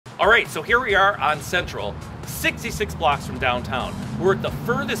All right, so here we are on Central, 66 blocks from downtown. We're at the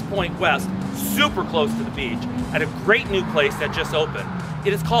furthest point west, super close to the beach, at a great new place that just opened.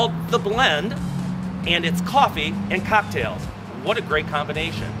 It is called The Blend, and it's coffee and cocktails. What a great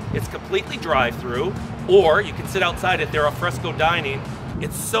combination. It's completely drive-through, or you can sit outside at their alfresco dining.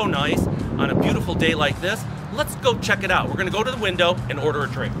 It's so nice on a beautiful day like this. Let's go check it out. We're gonna go to the window and order a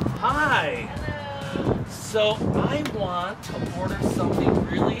drink. Hi. Hello. So I want to order something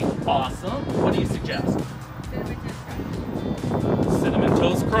really awesome. What do you suggest? Cinnamon Toast Crunch. Cinnamon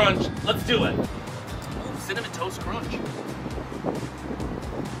Toast Crunch. Let's do it. Ooh, Cinnamon Toast Crunch.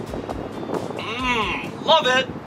 Love it.